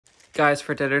Guys,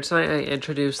 for dinner tonight, I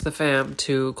introduced the fam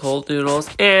to cold noodles.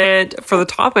 And for the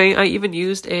topping, I even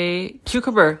used a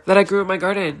cucumber that I grew in my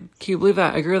garden. Can you believe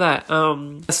that? I grew that.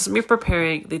 This is me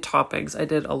preparing the toppings. I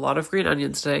did a lot of green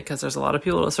onions today because there's a lot of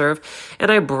people to serve.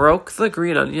 And I broke the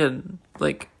green onion,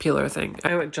 like, peeler thing.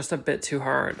 I went just a bit too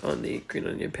hard on the green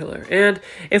onion peeler. And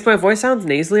if my voice sounds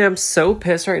nasally, I'm so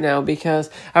pissed right now because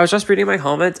I was just reading my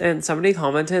comments and somebody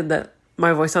commented that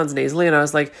my voice sounds nasally, and I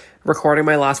was like recording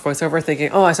my last voiceover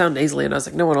thinking, oh, I sound nasally, and I was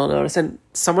like, no one will notice, and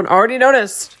someone already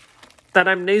noticed that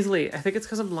I'm nasally. I think it's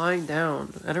because I'm lying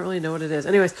down. I don't really know what it is.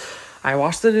 Anyways, I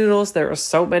washed the noodles. There were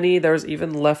so many. There was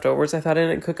even leftovers I thought I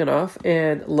didn't cook enough,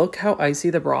 and look how icy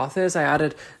the broth is. I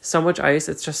added so much ice.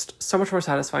 It's just so much more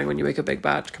satisfying when you make a big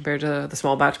batch compared to the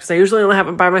small batch because I usually only have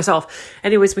it by myself.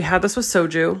 Anyways, we had this with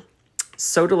soju.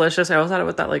 So delicious. I also had it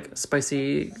with that like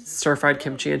spicy stir-fried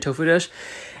kimchi and tofu dish.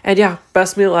 And yeah,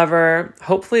 best meal ever.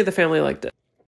 Hopefully the family liked it.